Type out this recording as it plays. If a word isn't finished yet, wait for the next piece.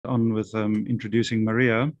on with introducing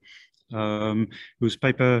Marija, whose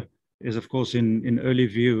paper is, of course, in early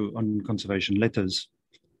view on conservation letters.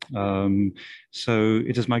 So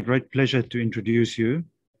it is my great pleasure to introduce you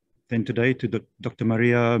then today to Dr.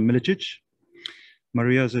 Marija Miličić.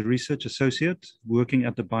 Marija is a research associate working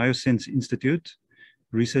at the Biosense Institute,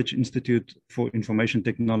 Research Institute for Information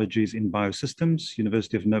Technologies in Biosystems,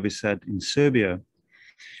 University of Novi Sad in Serbia.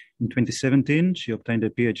 In 2017, she obtained a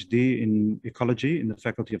PhD in ecology in the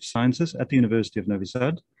Faculty of Sciences at the University of Novi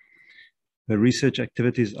Sad. Her research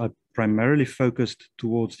activities are primarily focused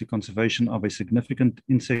towards the conservation of a significant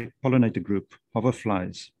insect pollinator group,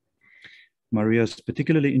 hoverflies. Marija is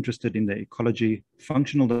particularly interested in the ecology,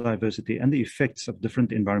 functional diversity, and the effects of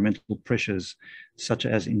different environmental pressures, such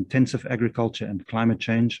as intensive agriculture and climate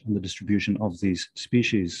change on the distribution of these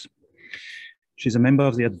species. She's a member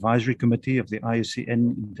of the advisory committee of the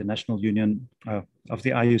IUCN International Union of the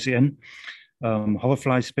IUCN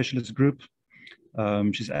Hoverfly Specialist Group.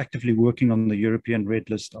 She's actively working on the European Red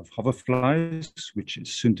List of Hoverflies, which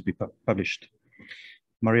is soon to be published.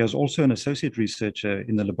 Marija is also an associate researcher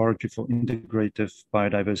in the Laboratory for Integrative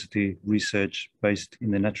Biodiversity Research based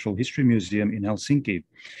in the Natural History Museum in Helsinki,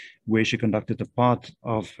 where she conducted a part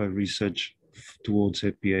of her research towards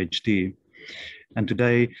her PhD. And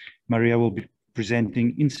today, Marija will be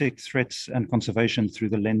presenting insect threats and conservation through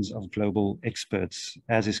the lens of global experts,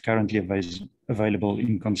 as is currently available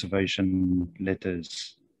in conservation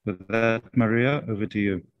letters. With that, Marija, over to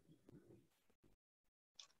you.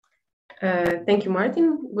 Thank you,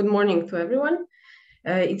 Martin. Good morning to everyone.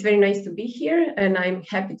 It's very nice to be here, and I'm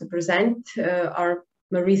happy to present our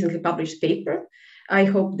recently published paper. I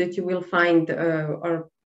hope that you will find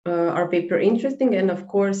our paper interesting, and of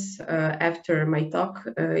course, after my talk,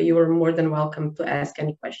 you are more than welcome to ask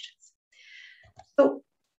any questions. So,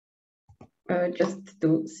 just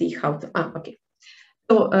to see how to, okay.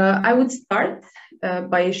 So I would start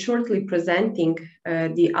by shortly presenting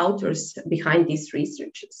the authors behind this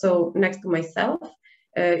research. So next to myself,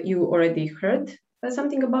 you already heard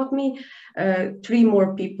something about me. 3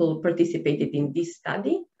 more people participated in this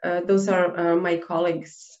study. Those are my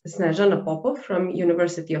colleagues Snežana Popov from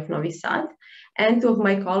University of Novi Sad and 2 of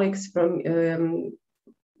my colleagues from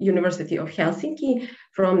University of Helsinki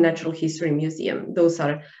from Natural History Museum. Those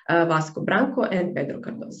are Vasco Branco and Pedro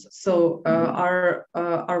Cardoso. So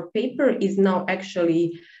our paper is now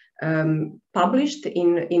actually published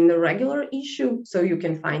in the regular issue, so you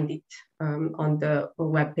can find it on the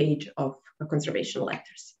webpage of Conservation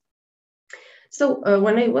Letters. So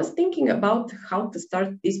when I was thinking about how to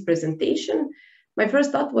start this presentation, my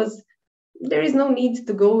first thought was, there is no need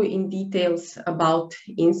to go in details about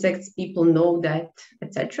insects, people know that,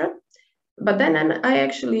 etc. But then I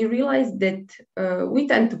actually realized that we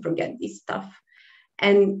tend to forget this stuff.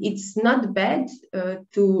 And it's not bad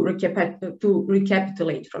to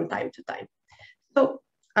recapitulate from time to time. So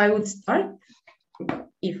I would start,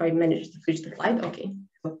 if I manage to switch the slide, okay.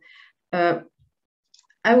 So,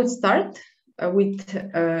 I would start with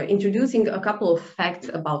introducing a couple of facts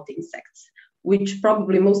about insects, which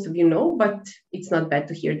probably most of you know, but it's not bad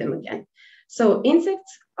to hear them again. So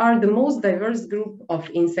insects are the most diverse group of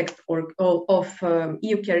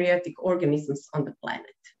eukaryotic organisms on the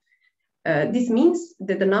planet. This means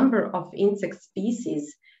that the number of insect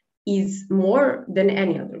species is more than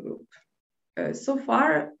any other group. So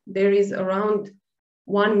far, there is around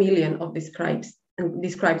 1 million of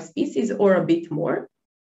described species or a bit more,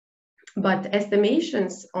 but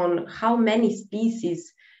estimations on how many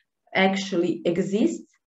species actually exist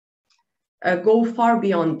go far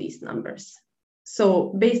beyond these numbers.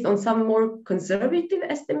 So based on some more conservative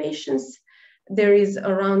estimations, there is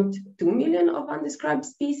around 2 million of undescribed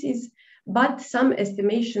species, but some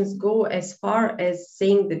estimations go as far as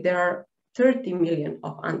saying that there are 30 million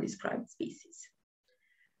of undescribed species.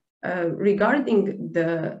 Regarding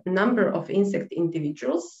the number of insect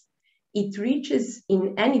individuals, it reaches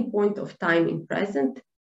in any point of time in present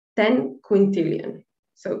 10 quintillion.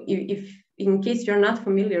 So if in case you're not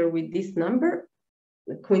familiar with this number,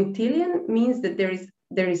 quintillion means that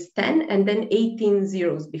there is 10 and then 18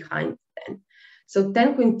 zeros behind 10. So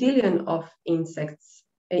 10 quintillion of insect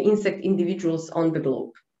individuals on the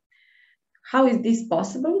globe. How is this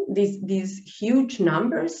possible? These huge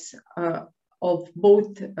numbers of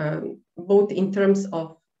both in terms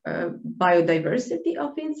of biodiversity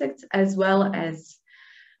of insects as well as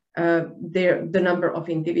the number of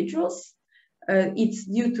individuals. It's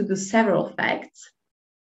due to the several facts,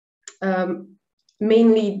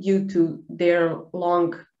 mainly due to their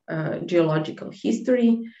long geological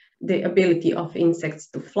history, the ability of insects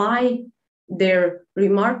to fly, their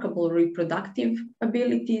remarkable reproductive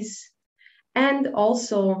abilities, and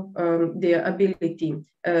also the ability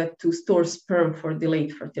to store sperm for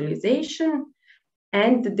delayed fertilization,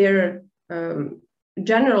 and their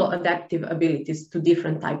general adaptive abilities to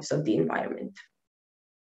different types of the environment.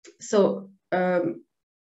 So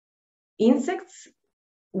insects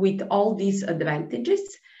with all these advantages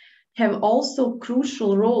have also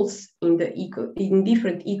crucial roles in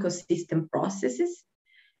different ecosystem processes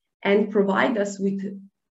and provide us with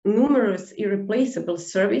numerous irreplaceable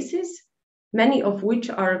services, many of which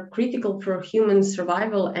are critical for human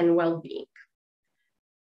survival and well-being.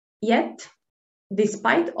 Yet,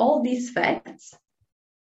 despite all these facts,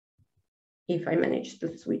 if I manage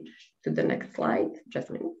to switch to the next slide, just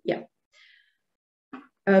a minute, yeah.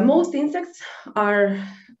 Most insects are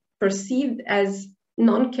perceived as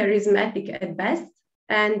non-charismatic at best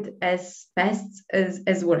and as pests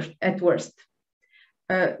at worst.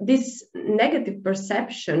 This negative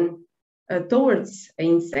perception towards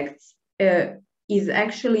insects is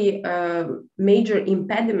actually a major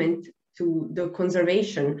impediment to the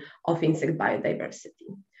conservation of insect biodiversity.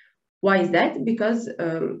 Why is that? Because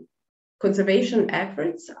conservation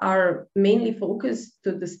efforts are mainly focused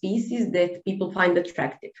to the species that people find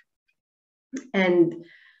attractive. And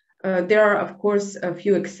there are, of course, a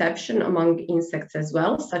few exceptions among insects as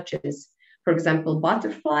well, such as, for example,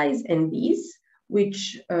 butterflies and bees,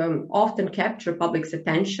 which often capture public's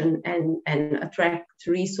attention and attract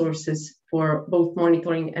resources for both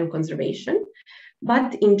monitoring and conservation.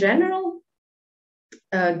 But in general,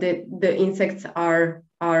 the insects are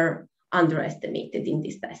underestimated in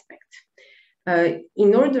this aspect.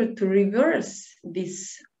 In order to reverse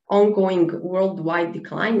this ongoing worldwide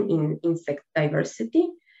decline in insect diversity,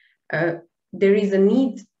 there is a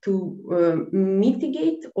need to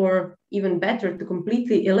mitigate, or even better, to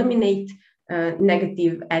completely eliminate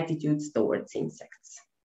negative attitudes towards insects.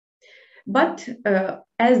 But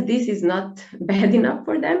as this is not bad enough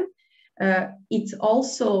for them, it's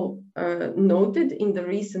also noted in the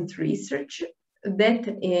recent research that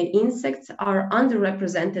insects are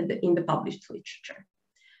underrepresented in the published literature.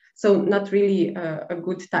 So not really a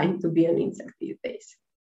good time to be an insect these days.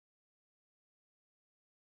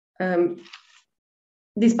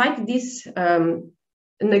 Despite this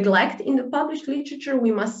neglect in the published literature,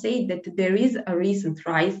 we must say that there is a recent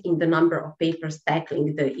rise in the number of papers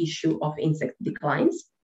tackling the issue of insect declines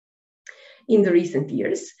in the recent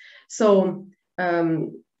years. So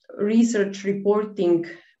research reporting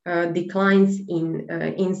declines in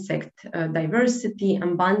insect diversity,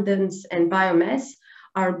 abundance, and biomass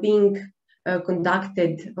are being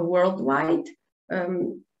conducted worldwide,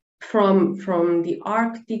 from the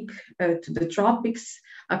Arctic to the tropics,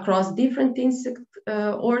 across different insect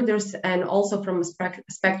orders, and also from a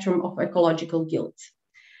spectrum of ecological guilt.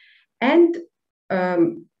 And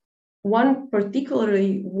one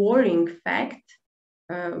particularly worrying fact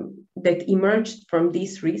that emerged from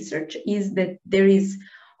this research is that there is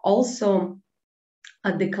also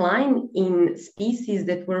a decline in species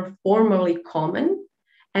that were formerly common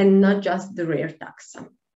and not just the rare taxa.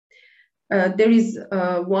 There is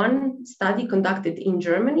one study conducted in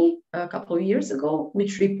Germany a couple of years ago,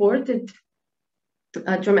 which reported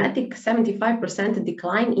a dramatic 75%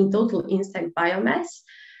 decline in total insect biomass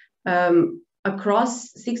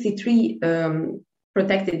across 63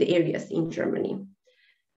 protected areas in Germany.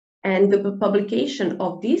 And the publication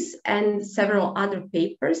of this and several other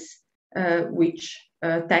papers which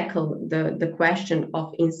tackle the question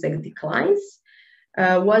of insect declines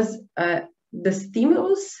was the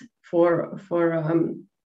stimulus for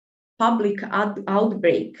public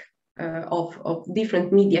outbreak of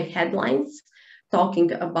different media headlines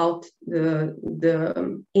talking about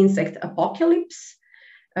the insect apocalypse,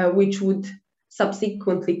 which would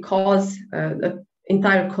subsequently cause the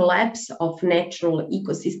entire collapse of natural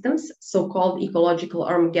ecosystems, so-called ecological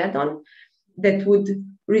Armageddon, that would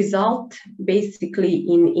result basically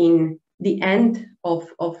in the end of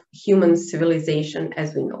human civilization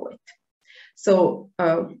as we know it. So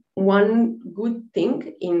one good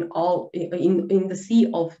thing in the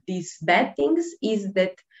sea of these bad things is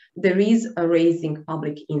that there is a rising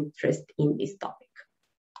public interest in this topic.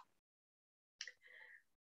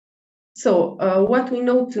 So what we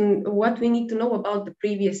need to know about the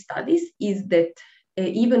previous studies is that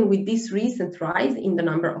even with this recent rise in the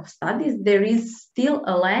number of studies, there is still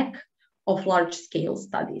a lack of large-scale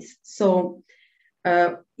studies. So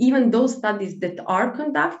even those studies that are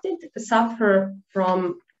conducted suffer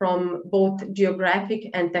from both geographic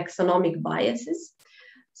and taxonomic biases.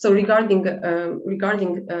 So regarding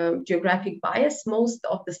geographic bias, most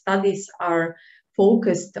of the studies are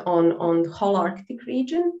focused on the whole Arctic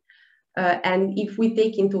region. And if we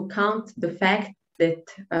take into account the fact that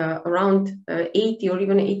around 80 or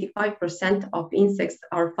even 85% of insects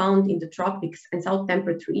are found in the tropics and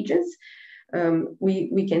south-temperate regions,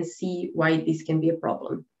 we can see why this can be a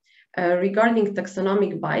problem. Regarding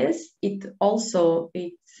taxonomic bias, it also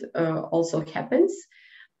happens.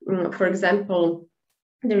 For example,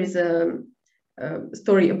 there is a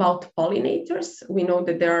story about pollinators. We know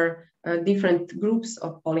that there are different groups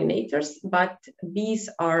of pollinators, but bees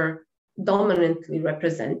are dominantly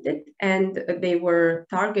represented, and they were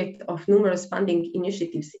target of numerous funding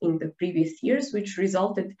initiatives in the previous years, which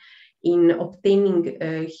resulted in obtaining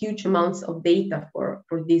huge amounts of data for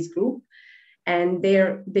this group. And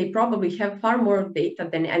they probably have far more data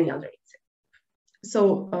than any other insect.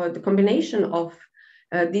 So the combination of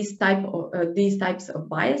these types of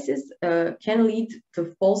biases can lead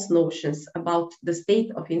to false notions about the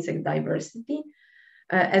state of insect diversity,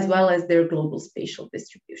 as well as their global spatial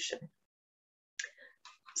distribution.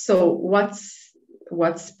 So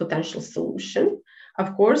what's potential solution?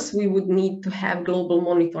 Of course, we would need to have global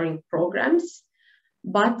monitoring programs,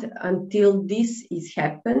 but until this is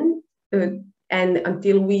happened, and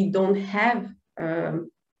until we don't have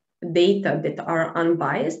data that are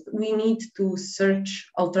unbiased, we need to search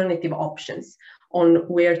alternative options on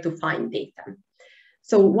where to find data.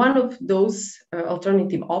 So one of those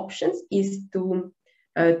alternative options is to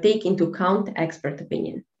take into account expert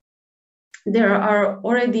opinion. There are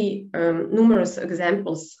already numerous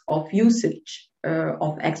examples of usage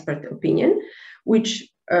of expert opinion, which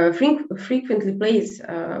frequently plays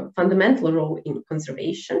a fundamental role in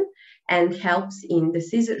conservation and helps in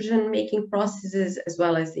decision-making processes as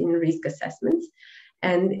well as in risk assessments.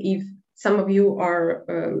 And if some of you are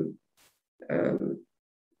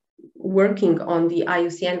working on the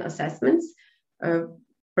IUCN assessments,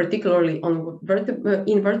 particularly on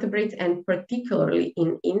invertebrates and particularly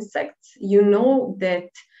in insects, you know that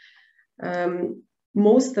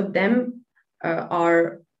most of them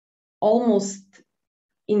are almost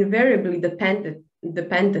invariably dependent.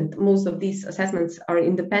 Most of these assessments are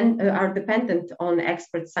dependent on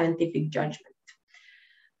expert scientific judgment.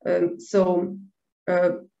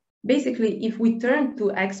 Basically, if we turn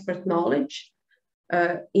to expert knowledge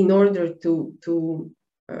in order to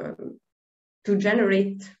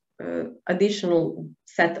generate additional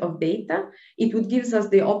set of data, it would give us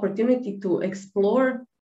the opportunity to explore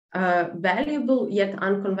valuable yet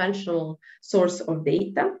unconventional source of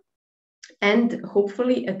data, and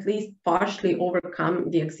hopefully at least partially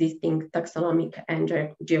overcome the existing taxonomic and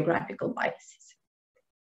geographical biases.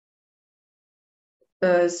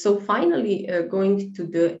 So finally, going to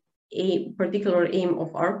the particular aim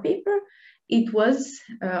of our paper, it was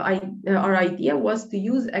our idea was to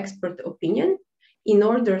use expert opinion in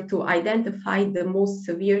order to identify the most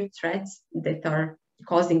severe threats that are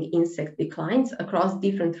causing insect declines across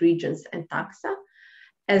different regions and taxa,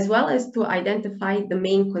 as well as to identify the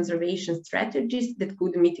main conservation strategies that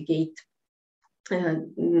could mitigate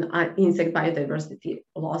insect biodiversity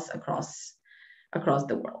loss across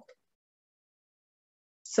the world.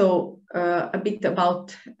 So a bit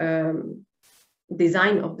about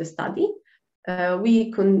design of the study.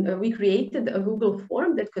 We created a Google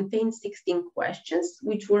form that contained 16 questions,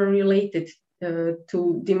 which were related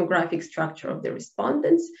to demographic structure of the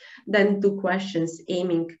respondents, then 2 questions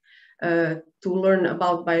aiming to learn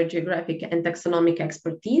about biogeographic and taxonomic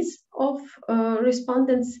expertise of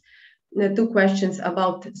respondents, 2 questions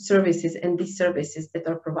about services and disservices that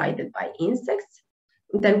are provided by insects,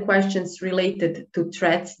 then questions related to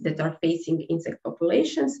threats that are facing insect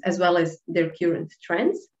populations, as well as their current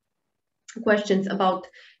trends, questions about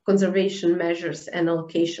conservation measures and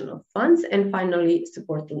allocation of funds, and finally,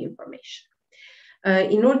 supporting information.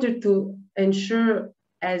 In order to ensure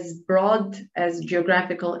as broad as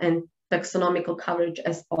geographical and taxonomical coverage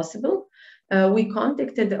as possible, we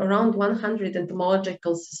contacted around 100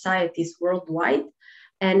 entomological societies worldwide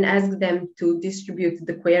and asked them to distribute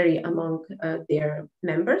the query among their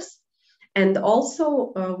members. And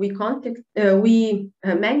also we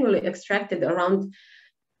manually extracted around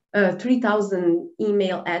 3,000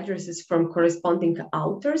 email addresses from corresponding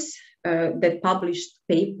authors that published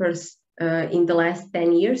papers in the last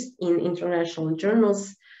 10 years in international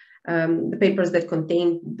journals, the papers that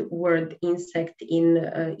contained the word insect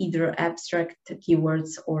in either abstract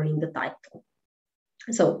keywords or in the title.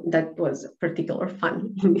 So that was particular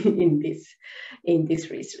fun in this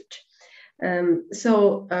research.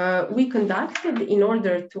 We conducted, in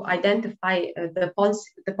order to identify the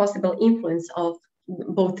possible influence of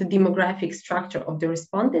both the demographic structure of the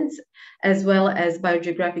respondents, as well as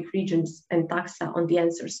biogeographic regions and taxa on the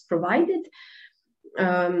answers provided.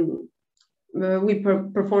 We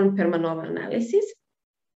performed Permanova analysis.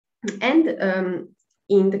 And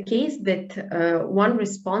in the case that one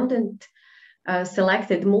respondent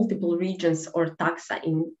selected multiple regions or taxa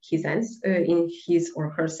in his or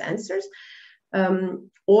her answers,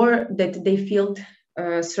 or that they filled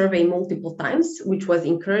survey multiple times, which was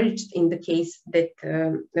encouraged in the case that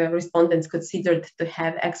the respondents considered to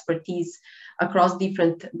have expertise across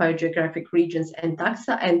different biogeographic regions and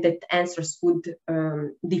taxa, and that answers would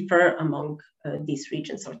differ among these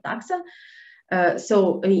regions or taxa.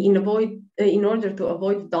 So in order to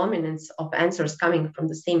avoid dominance of answers coming from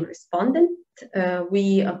the same respondent,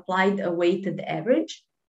 we applied a weighted average,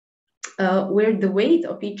 where the weight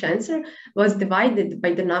of each answer was divided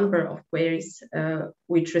by the number of queries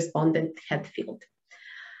which respondent had filled.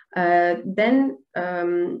 Then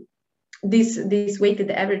this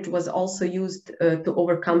weighted average was also used to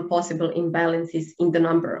overcome possible imbalances in the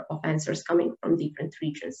number of answers coming from different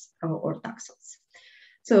regions or taxons.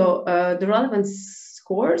 So the relevance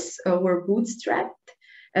scores were bootstrapped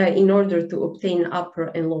in order to obtain upper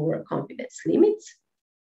and lower confidence limits.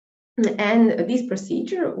 And this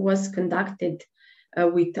procedure was conducted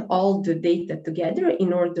with all the data together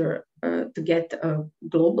in order to get a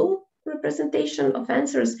global representation of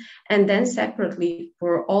answers, and then separately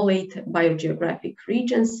for all 8 biogeographic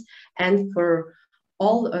regions and for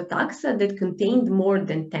all taxa that contained more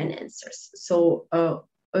than 10 answers. So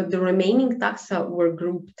the remaining taxa were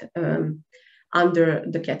grouped under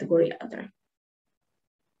the category other.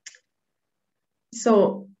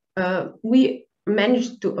 So we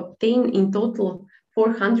managed to obtain in total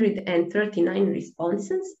 439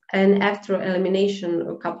 responses, and after elimination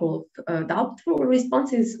a couple of doubtful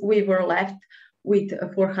responses, we were left with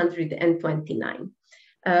 429.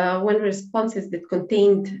 When responses that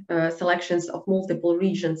contained selections of multiple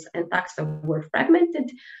regions and taxa were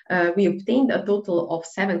fragmented, we obtained a total of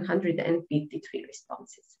 753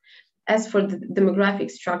 responses. As for the demographic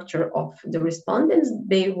structure of the respondents,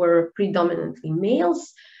 they were predominantly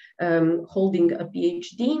males, holding a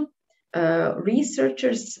PhD,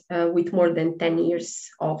 researchers with more than 10 years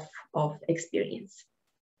of experience.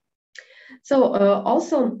 So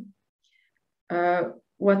also,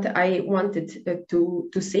 what I wanted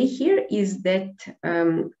to say here is that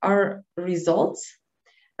our results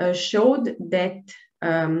showed that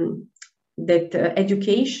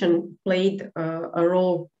education played a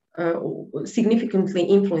role, significantly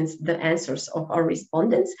influenced the answers of our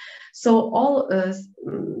respondents. So all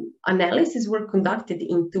analyses were conducted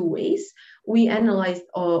in 2 ways. We analyzed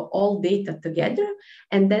all data together,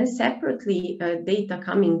 and then separately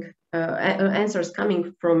answers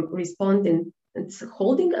coming from respondents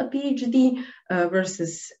holding a PhD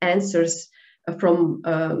versus answers from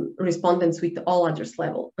respondents with all others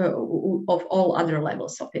level of all other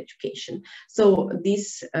levels of education. So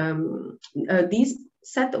this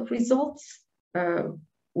set of results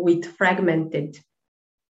with fragmented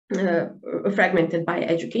by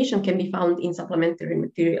education can be found in supplementary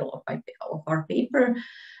material of our paper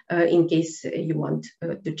in case you want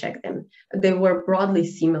to check them. They were broadly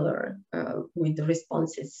similar with the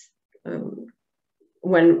responses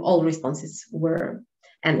when all responses were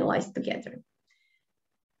analyzed together.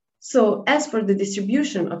 So as for the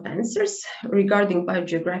distribution of answers regarding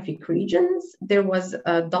biogeographic regions, there was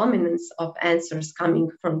a dominance of answers coming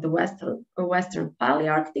from the Western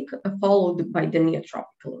Palearctic, followed by the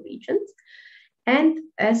Neotropical regions. And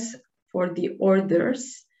as for the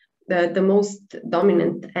orders, the most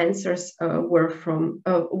dominant answers were for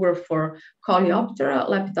Coleoptera,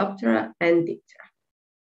 Lepidoptera, and Diptera.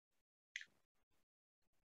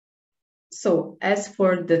 So as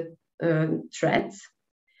for the threats,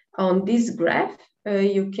 on this graph,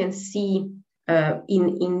 you can see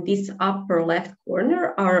in this upper left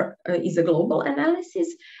corner is a global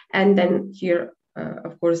analysis, and then here,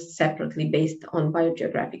 of course, separately based on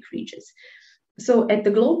biogeographic regions. So at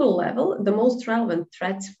the global level, the most relevant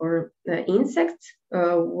threats for insects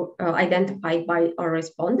identified by our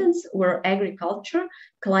respondents were agriculture,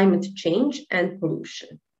 climate change, and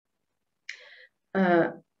pollution.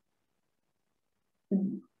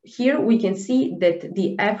 Here we can see that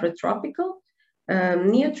the Afrotropical,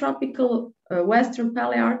 Neotropical, Western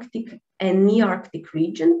Palearctic, and Nearctic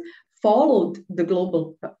region followed the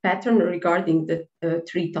global pattern regarding the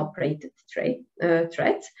 3 top-rated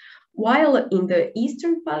threats, while in the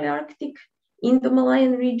Eastern Palearctic,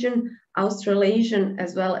 Indo-Malayan region, Australasian,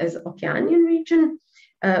 as well as Oceanian region,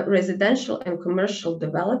 residential and commercial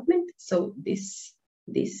development, so this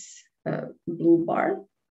blue bar,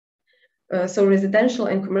 so residential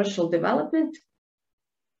and commercial development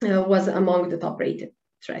was among the top-rated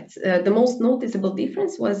threats. The most noticeable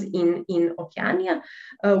difference was in Oceania,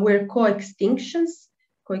 where co-extinctions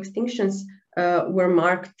were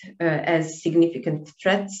marked as significant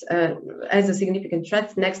threats, as a significant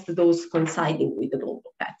threat next to those coinciding with the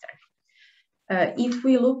global pattern. If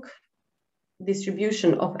we look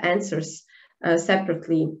distribution of answers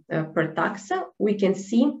separately per taxa, we can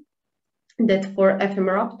see that for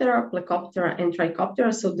Ephemeroptera, Plecoptera, and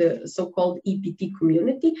Trichoptera, so the so-called EPT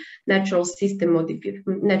community, natural system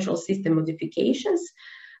modifications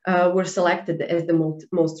were selected as the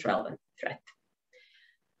most relevant threat.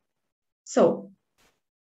 So,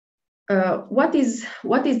 what is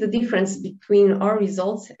the difference between our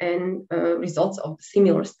results and results of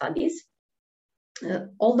similar studies?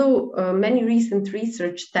 Although many recent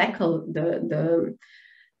research tackle the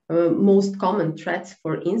most common threats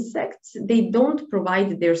for insects, they don't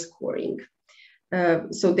provide their scoring.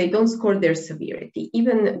 So they don't score their severity.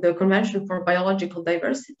 Even the Convention for Biological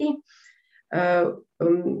Diversity,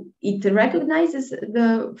 it recognizes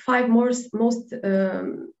the 5 most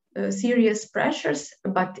serious pressures,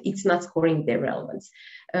 but it's not scoring their relevance.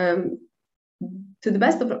 To the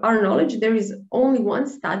best of our knowledge, there is only one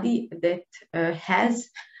study that has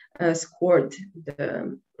scored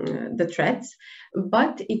the threats,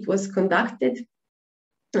 but it was conducted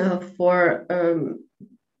for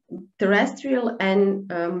terrestrial and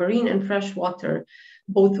marine and freshwater,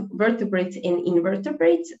 both vertebrates and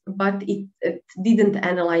invertebrates, but it didn't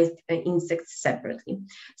analyze insects separately.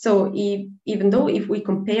 So even though if we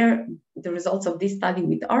compare the results of this study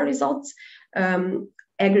with our results,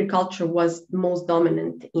 agriculture was most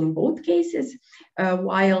dominant in both cases,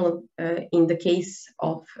 while in the case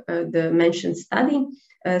of the mentioned study,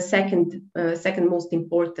 second most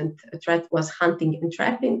important threat was hunting and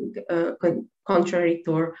trapping, contrary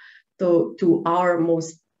to our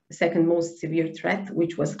second most severe threat,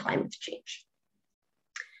 which was climate change.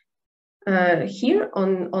 Here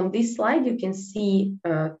on this slide, you can see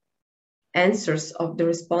answers of the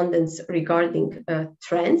respondents regarding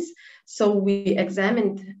trends. So we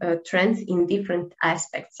examined trends in different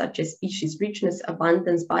aspects, such as species richness,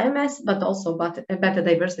 abundance, biomass, but also beta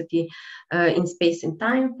diversity in space and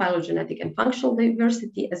time, phylogenetic and functional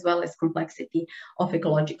diversity, as well as complexity of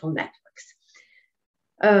ecological networks.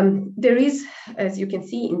 There is, as you can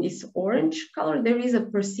see in this orange color, there is a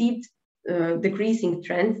perceived decreasing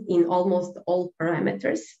trend in almost all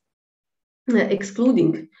parameters,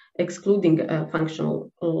 excluding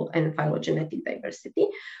functional and phylogenetic diversity,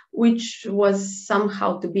 which was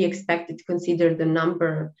somehow to be expected to consider the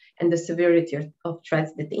number and the severity of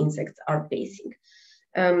threats that the insects are facing.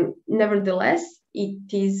 Nevertheless,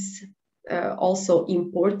 it is also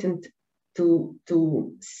important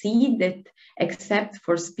to see that except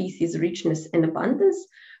for species richness and abundance,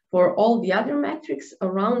 for all the other metrics,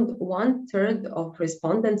 around 1/3 of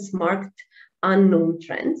respondents marked unknown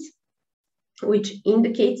trends, which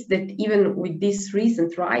indicates that even with this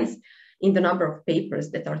recent rise in the number of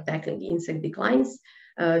papers that are tackling insect declines,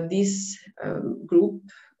 this group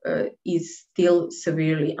is still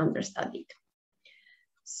severely understudied.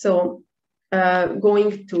 So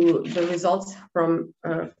going to the results from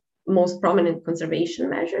most prominent conservation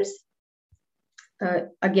measures,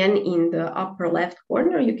 again, in the upper left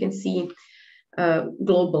corner, you can see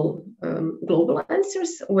global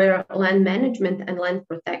answers, where land management and land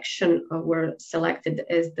protection were selected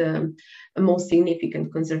as the most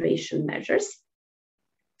significant conservation measures.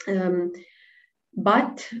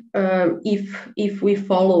 But if we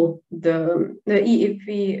follow if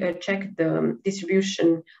we check the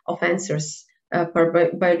distribution of answers per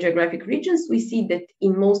biogeographic regions, we see that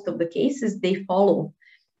in most of the cases they follow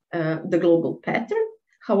the global pattern.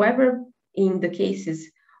 However, in the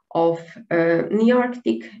cases of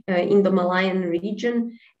Nearctic, in the Malayan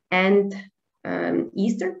region, and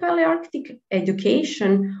Eastern Palearctic,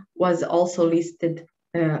 education was also listed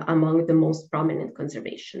among the most prominent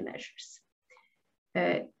conservation measures.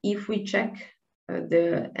 If we check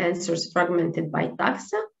the answers fragmented by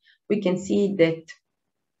taxa, we can see that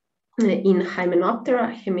in Hymenoptera,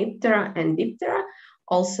 Hemiptera, and Diptera,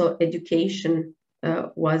 also education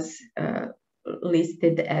was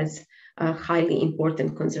listed as a highly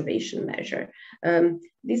important conservation measure.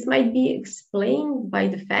 This might be explained by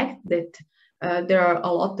the fact that there are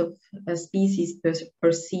a lot of species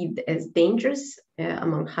perceived as dangerous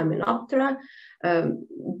among Hymenoptera.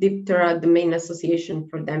 Diptera, the main association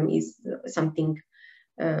for them is something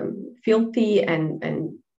filthy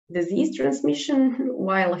and disease transmission,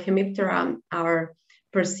 while Hemiptera are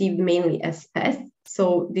perceived mainly as pests.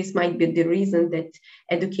 So this might be the reason that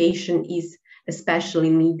education is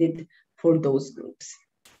especially needed for those groups.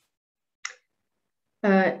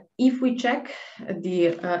 If we check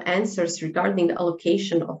the answers regarding the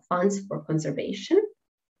allocation of funds for conservation,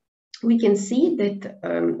 we can see that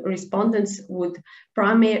respondents would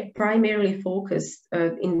primarily focus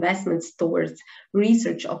investments towards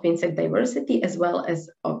research of insect diversity as well as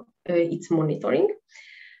of its monitoring.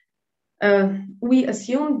 We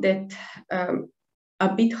assumed that a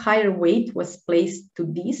bit higher weight was placed to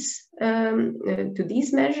these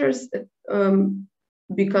measures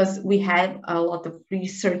because we have a lot of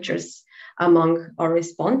researchers among our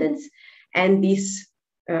respondents, and this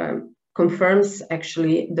confirms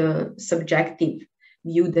actually the subjective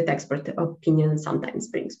view that expert opinion sometimes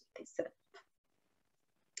brings with itself.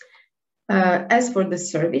 As for the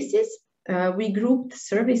services, we grouped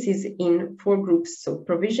services in 4 groups. So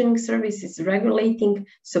provisioning services, regulating,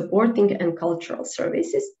 supporting, and cultural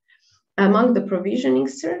services. Among the provisioning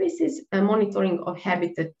services, monitoring of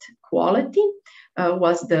habitat quality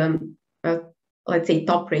was the, let's say,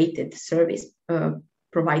 top-rated service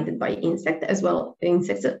provided by insects as well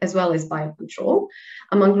as biocontrol.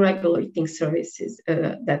 Among regulating services,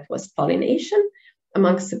 that was pollination.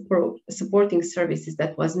 Among supporting services,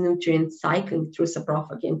 that was nutrient cycling through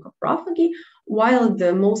saprophagy and coprophagy, while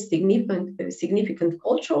the most significant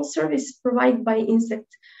cultural service provided by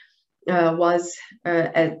insects was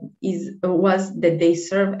that they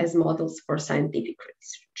serve as models for scientific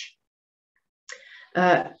research.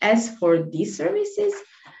 As for these services,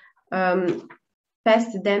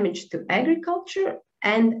 pest damage to agriculture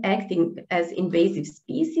and acting as invasive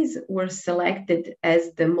species were selected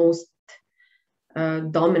as the most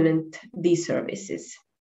dominant services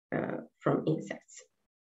from insects.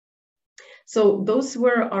 So those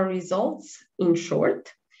were our results in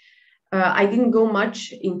short. I didn't go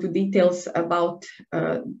much into details about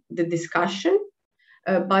the discussion,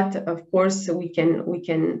 but of course we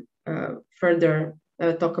can further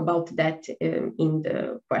talk about that in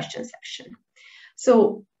the question section.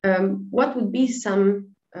 So what would be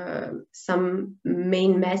some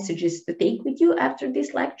main messages to take with you after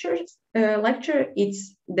this lecture?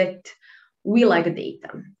 It's that we lack data.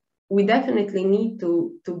 We definitely need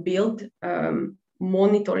to build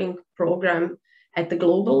monitoring program at the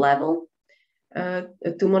global level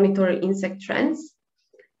to monitor insect trends.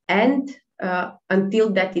 And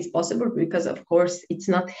until that is possible, because of course it's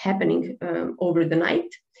not happening over the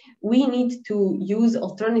night, we need to use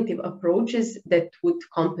alternative approaches that would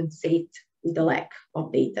compensate the lack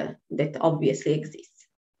of data that obviously exists.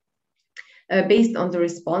 Based on the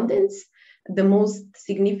respondents, the most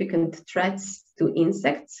significant threats to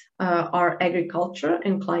insects are agriculture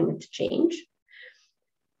and climate change.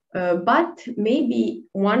 But maybe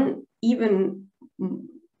one even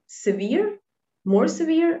more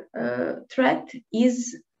severe threat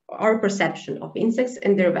is our perception of insects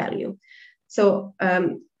and their value. So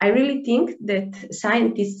I really think that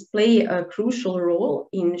scientists play a crucial role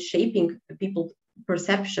in shaping people's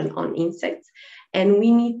perception on insects, and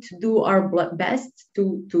we need to do our best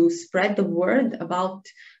to spread the word about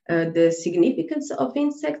the significance of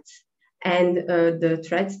insects and the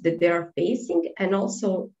threats that they are facing, and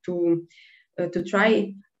also to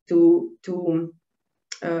try to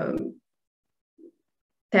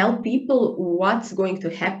tell people what's going to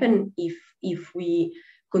happen if we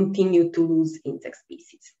continue to lose insect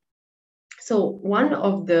species. So one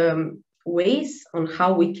of the ways on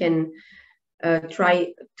how we can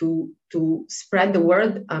try to spread the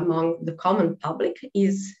word among the common public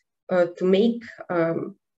is to make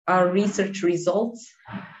our research results,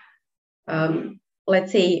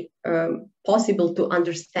 let's say, possible to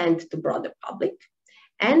understand to broader public.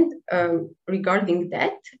 And regarding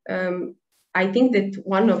that, I think that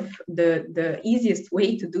one of the easiest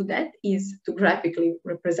way to do that is to graphically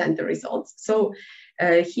represent the results. So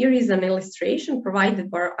here is an illustration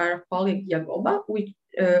provided by our colleague Jagoba,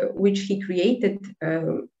 which he created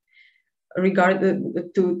to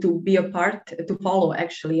follow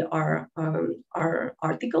actually our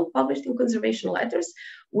article published in Conservation Letters,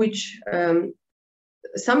 which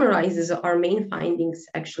summarizes our main findings,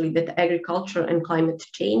 actually, that agriculture and climate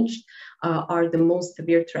change are the most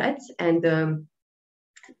severe threats, and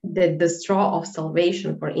that the straw of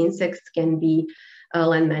salvation for insects can be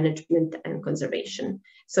land management and conservation.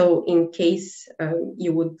 So in case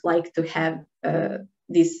you would like to have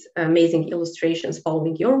these amazing illustrations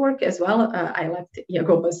following your work as well, I left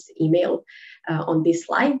Jagoba's email on this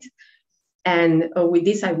slide. And with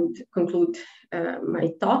this, I would conclude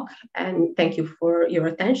my talk, and thank you for your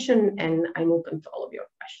attention, and I'm open to all of your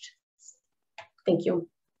questions. Thank you.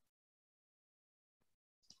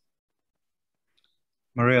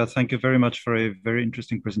 Marija, thank you very much for a very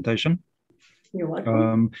interesting presentation. You're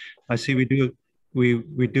welcome. I see we do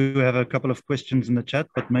We do have a couple of questions in the chat,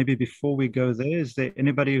 but maybe before we go there, is there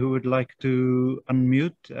anybody who would like to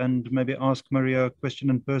unmute and maybe ask Marija a question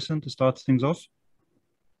in person to start things off?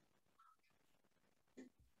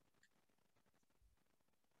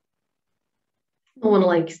 No one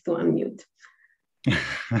likes to unmute.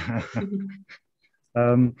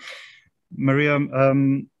 Marija,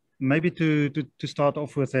 maybe to start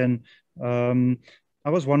off with then, I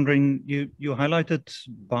was wondering, you highlighted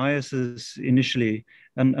biases initially,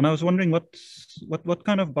 and I was wondering what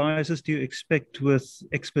kind of biases do you expect with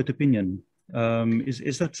expert opinion?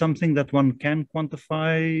 Is that something that one can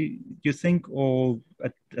quantify, do you think, or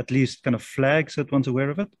at least kind of flag so that one's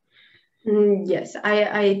aware of it? Yes,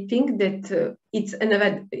 I think that it's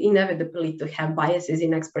inevitably to have biases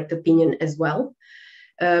in expert opinion as well.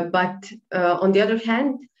 But on the other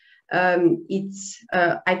hand,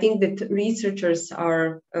 I think that researchers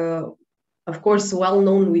are, of course, well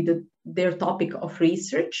known with their topic of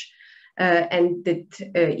research, and that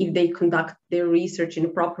if they conduct their research in a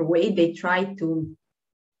proper way, they try to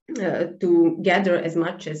gather as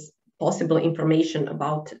much as possible information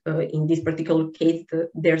about, in this particular case,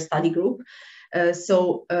 their study group.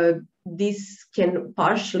 So this can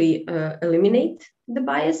partially eliminate the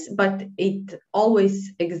bias, but it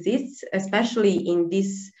always exists, especially in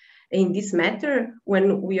this matter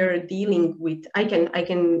when we are dealing with. I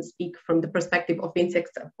can speak from the perspective of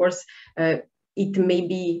insects, of course. It may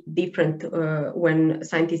be different when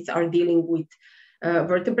scientists are dealing with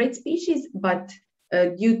vertebrate species, but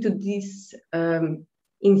due to this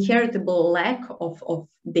inheritable lack of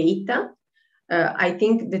data, I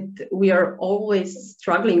think that we are always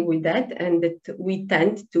struggling with that, and that we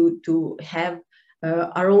tend to have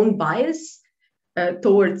our own bias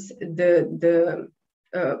towards the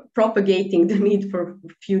propagating the need for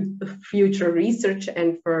future research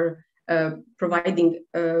and for providing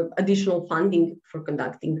additional funding for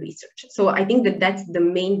conducting research. So I think that that's the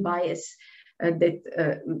main bias that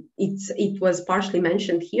it was partially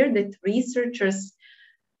mentioned here, that researchers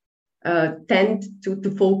tend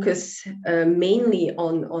to focus mainly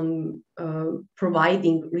on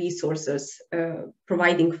providing resources,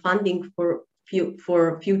 providing funding for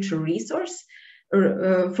future resource,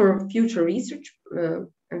 or for future research.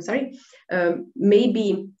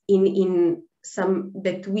 Maybe in some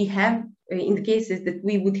that we have, in the cases that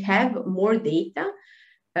we would have more data,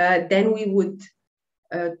 then we would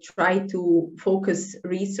try to focus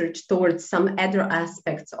research towards some other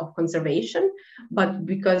aspects of conservation, but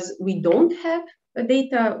because we don't have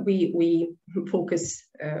data, we focus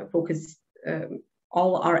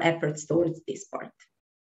all our efforts towards this part.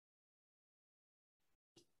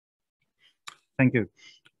 Thank you.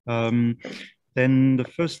 Then the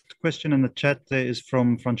first question in the chat there is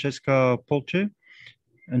from Francesca Polce,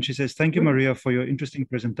 and she says, "Thank you, Marija, for your interesting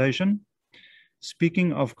presentation.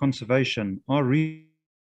 Speaking of conservation, are research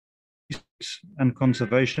and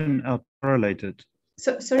conservation are correlated?"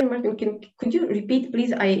 So, sorry, Martin, could you repeat,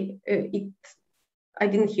 please? I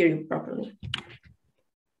didn't hear you properly.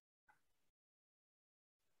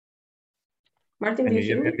 Martin, do you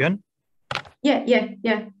hear me again?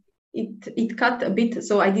 Yeah. It cut a bit,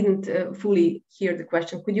 so I didn't fully hear the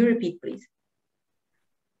question. Could you repeat, please?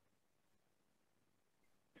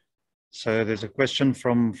 So there's a question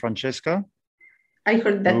from Francesca. I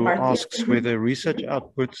heard that part. Who asks whether research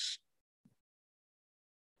outputs.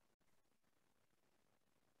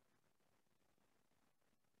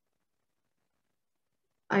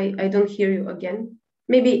 I don't hear you again.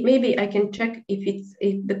 Maybe I can check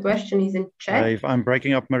if the question is in chat. If I'm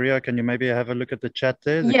breaking up, Marija, can you maybe have a look at the chat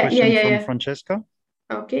there? The question from Francesca.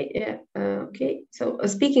 Okay, yeah. Okay. So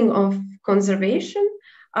speaking of conservation,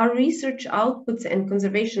 are research outputs and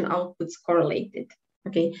conservation outputs correlated?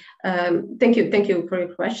 Okay. Thank you for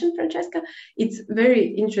your question, Francesca. It's a very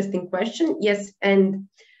interesting question. Yes, and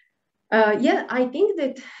yeah, I think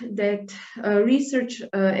that research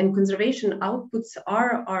and conservation outputs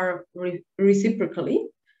are reciprocally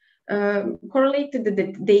correlated,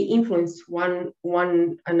 that they influence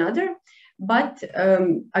one another. But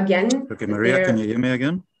again, okay, Marija, can you hear me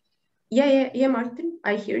again? Yeah, Martin,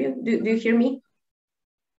 I hear you. Do you hear me?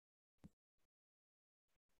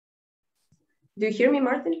 Do you hear me,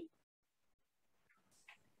 Martin?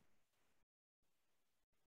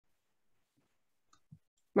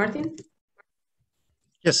 Martin?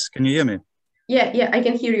 Yes, can you hear me? Yeah, I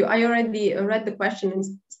can hear you. I already read the question and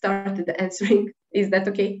started answering. Is that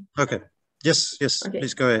okay? Okay. Yes, okay.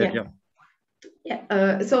 Please go ahead.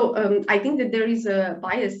 So I think that there is a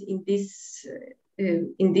bias in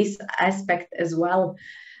this aspect as well,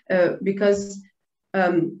 because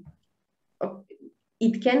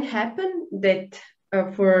it can happen that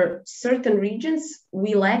for certain regions,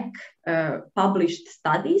 we lack published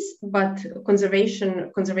studies, but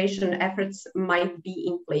conservation efforts might be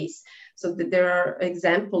in place. So that there are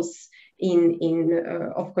examples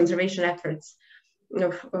of conservation efforts,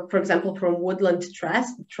 for example, from woodland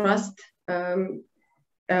trust across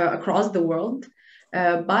the world.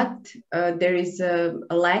 But there is a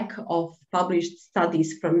lack of published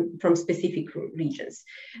studies from specific regions.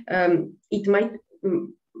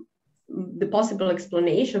 The possible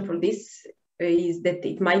explanation for this is that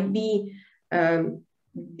it might be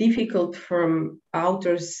difficult from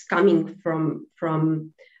authors coming from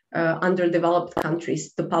underdeveloped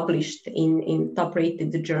countries to publish in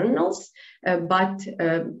top-rated journals, but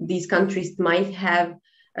these countries might have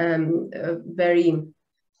very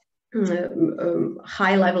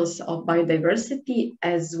high levels of biodiversity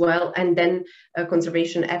as well, and then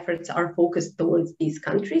conservation efforts are focused towards these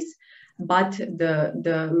countries, but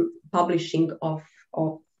the publishing of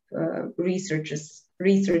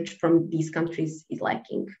research from these countries is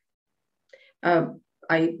lacking.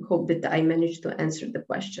 I hope that I managed to answer the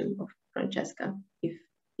question of Francesca.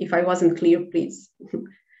 If I wasn't clear, please.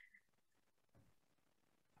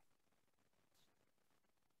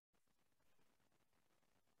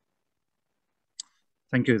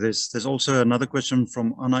 Thank you. There's also another question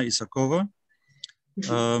from Anna Isakova,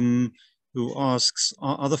 who asks,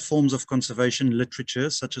 are other forms of conservation literature,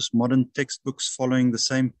 such as modern textbooks, following the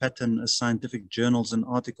same pattern as scientific journals and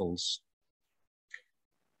articles?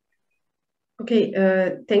 Okay,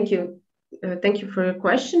 thank you. Thank you for your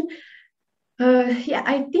question. Yeah,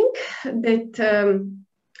 I think that,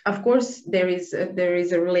 of course, there is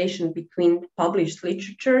a relation between published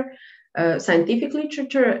literature, scientific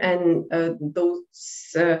literature, and those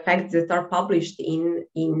facts that are published in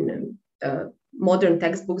modern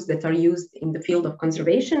textbooks that are used in the field of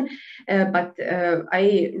conservation. But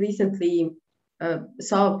I recently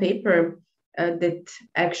saw a paper that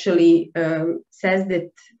actually says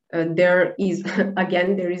that there is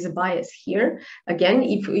a bias here. Again,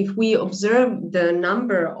 if we observe the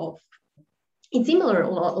number of, it's similar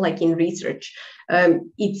like in research,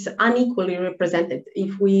 it's unequally represented.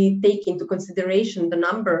 If we take into consideration the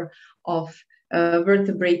number of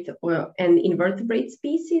vertebrate and invertebrate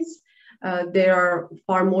species, there are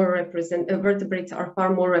far more vertebrates are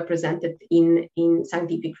far more represented in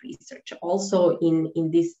scientific research. Also in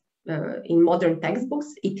modern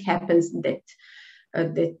textbooks, it happens that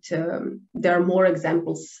there are more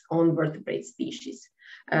examples on vertebrate species.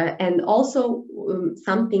 And also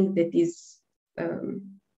something that is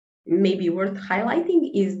maybe worth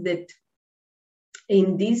highlighting is that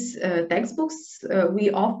in these textbooks,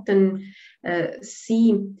 we often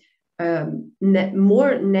see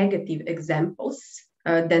more negative examples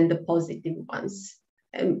than the positive ones,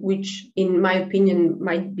 which in my opinion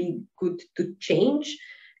might be good to change,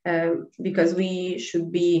 because we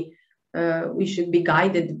should be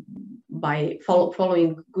guided by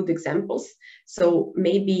following good examples. So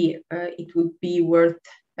maybe it would be worth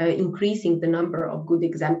increasing the number of good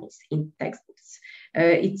examples in textbooks.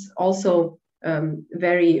 It's also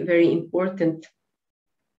very, very important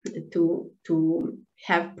to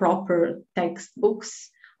have proper textbooks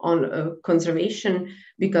on conservation,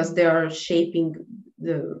 because they are shaping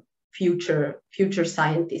the future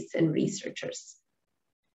scientists and researchers.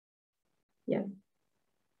 Yeah.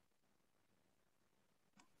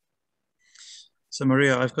 So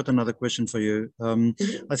Marija, I've got another question for you.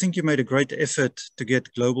 I think you made a great effort to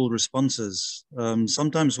get global responses.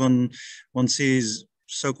 Sometimes one sees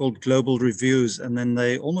so-called global reviews, and then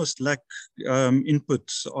they almost lack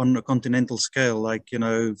input on a continental scale. Like, you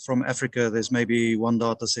know, from Africa, there's maybe one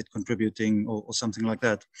data set contributing or something like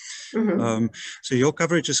that. So your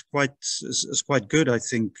coverage is quite good, I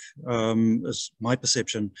think, is my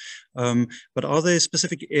perception. But are there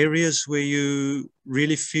specific areas where you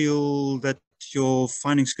really feel that your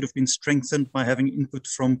findings could have been strengthened by having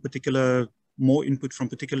more input from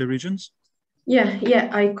particular regions? Yeah,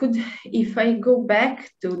 I could, if I go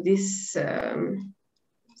back to this,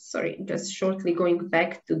 sorry, just shortly going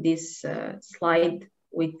back to this slide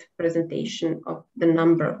with presentation of the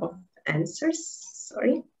number of answers,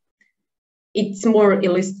 sorry. It's more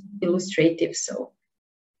illustrative, so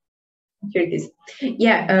here it is.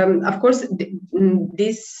 Yeah, of course,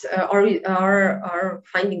 our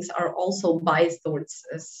findings are also biased towards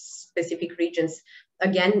specific regions.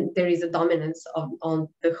 Again, there is a dominance on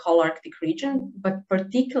the whole Arctic region, but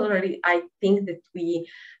particularly I think that we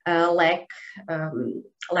lack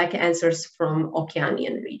answers from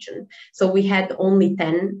Oceanian region. So we had only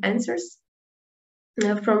 10 answers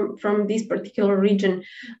from this particular region.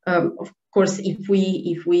 Of course, if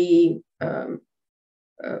we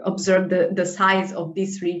observe the size of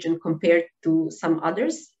this region compared to some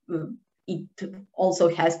others. It also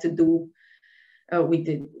has to do with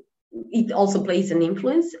it also plays an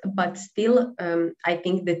influence, but still, I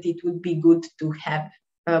think that it would be good to have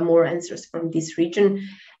more answers from this region.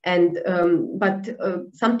 And but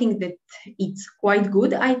something that it's quite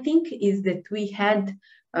good, I think, is that we had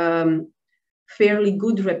fairly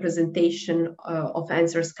good representation of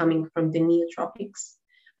answers coming from the neotropics,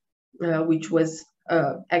 which was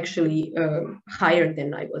actually higher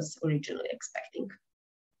than I was originally expecting.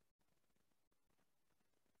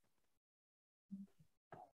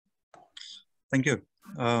 Thank you.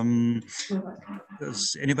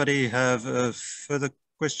 Does anybody have a further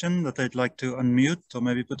question that they'd like to unmute or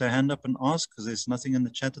maybe put their hand up and ask, because there's nothing in the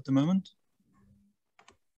chat at the moment?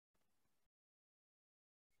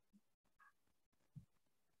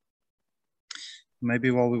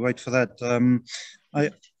 Maybe while we wait for that, I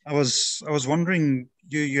was wondering,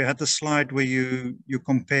 you had the slide where you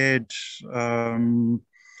compared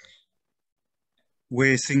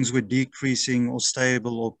where things were decreasing or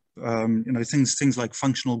stable, or you know, things like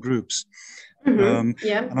functional groups.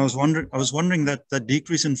 Yeah. And I was wondering that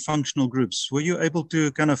decrease in functional groups, were you able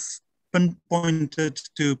to kind of pinpoint it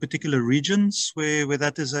to particular regions where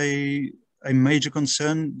that is a major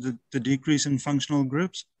concern, the decrease in functional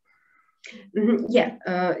groups? Yeah,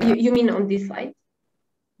 you mean on this slide?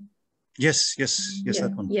 Yes, yeah,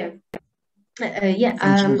 that one. Yeah, yeah.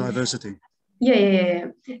 Functional diversity.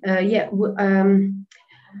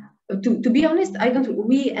 To be honest, I don't.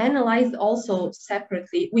 We analyzed also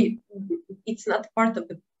separately. It's not part of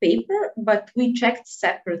the paper, but we checked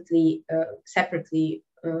separately.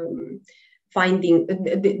 Finding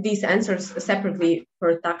these answers separately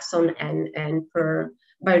per taxon and per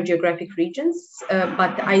biogeographic regions.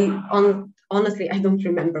 But honestly, I don't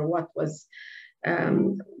remember what was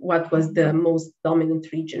the most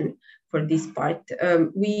dominant region for this part.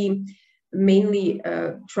 We mainly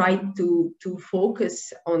tried to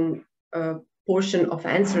focus on a portion of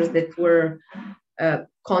answers that were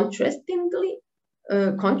contrast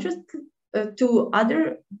to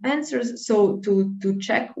other answers, so to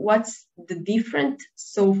check what's the different.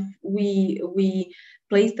 So we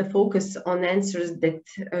placed the focus on answers that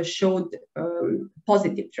showed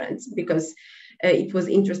positive trends, because it was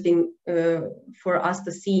interesting for us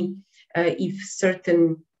to see if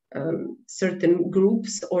certain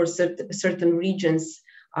groups or certain regions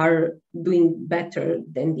are doing better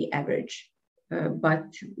than the average.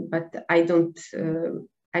 But I don't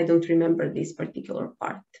remember this particular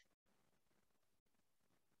part,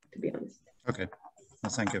 to be honest. Okay,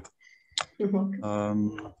 well, thank you. You're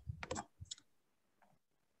welcome.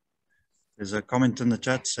 There's a comment in the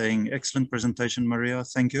chat saying, excellent presentation, Marija.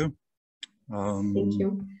 Thank you. Thank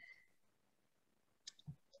you.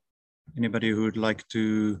 Anybody who would like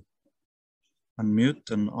to unmute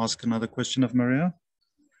and ask another question of Marija?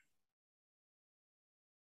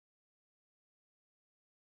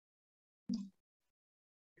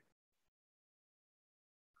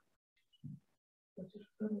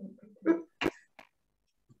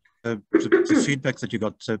 The feedback that you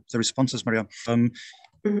got, the responses, Marija.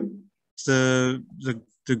 The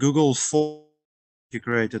Google form you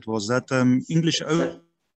created, was that English only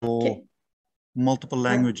or multiple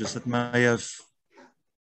languages that may have?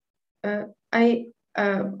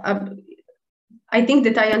 I think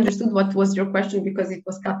that I understood what was your question, because it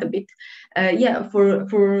was cut a bit. Yeah, for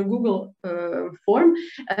Google form,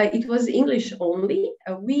 it was English only.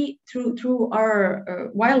 We through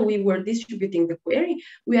our while we were distributing the query,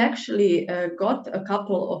 we actually got a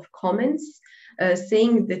couple of comments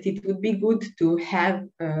saying that it would be good to have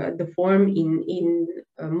the form in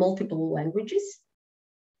multiple languages.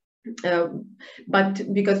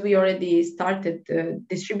 But because we already started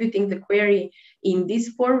distributing the query in this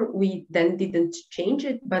form, we then didn't change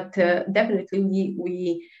it. But definitely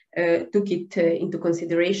we took it into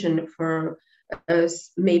consideration for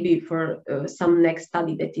maybe for some next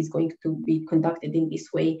study that is going to be conducted in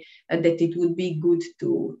this way, that it would be good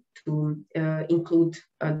to include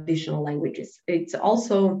additional languages. It's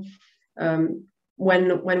also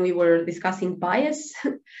when we were discussing bias,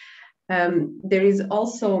 there is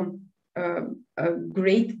also a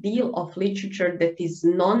great deal of literature that is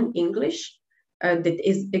non-English that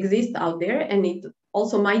exists out there, and it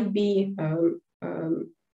also might be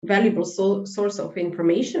valuable source of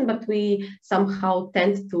information, but we somehow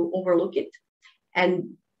tend to overlook it,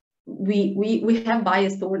 and we have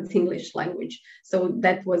bias towards English language. So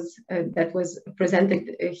that was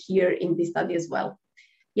presented here in this study as well.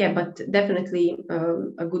 Yeah, but definitely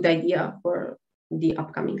a good idea for the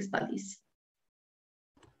upcoming studies.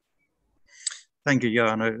 Thank you.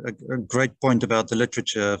 Yeah, and a great point about the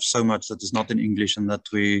literature of so much that is not in English and that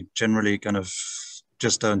we generally kind of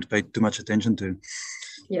just don't pay too much attention to.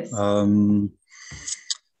 Yes.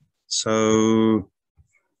 So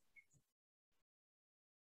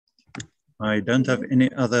I don't have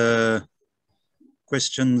any other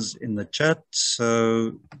questions in the chat.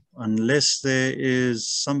 So unless there is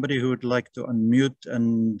somebody who would like to unmute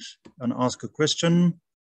and ask a question,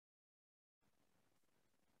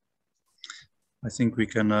 I think we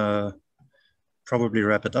can probably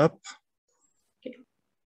wrap it up. Okay.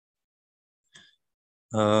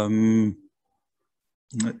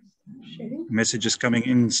 Message is coming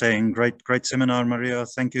in saying, great seminar, Maria,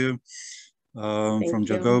 thank you. From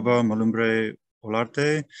Jagoba, Malumbre,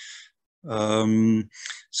 Olarte.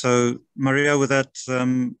 So Maria, with that,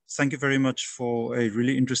 thank you very much for a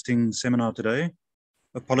really interesting seminar today.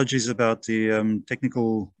 Apologies about the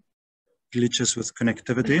technical glitches with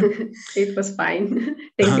connectivity. It was fine.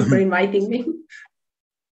 Thank you for inviting me.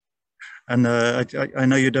 And I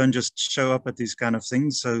know you don't just show up at these kind of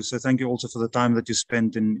things, so thank you also for the time that you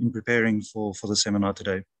spent in preparing for the seminar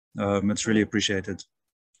today. It's really appreciated.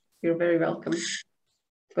 You're very welcome.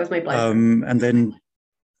 It was my pleasure. And then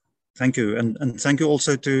thank you, and thank you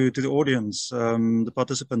also to the audience, the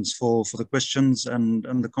participants for the questions and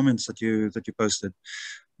the comments that you posted.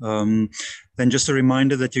 Then just a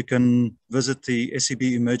reminder that you can visit the SEB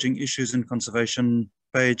Emerging Issues in Conservation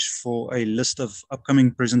page for a list of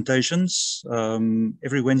upcoming presentations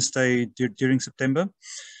every Wednesday during September,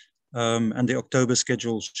 and the October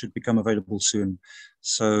schedule should become available soon.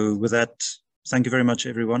 So with that, thank you very much,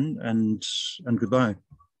 everyone, and goodbye.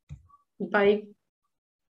 Bye.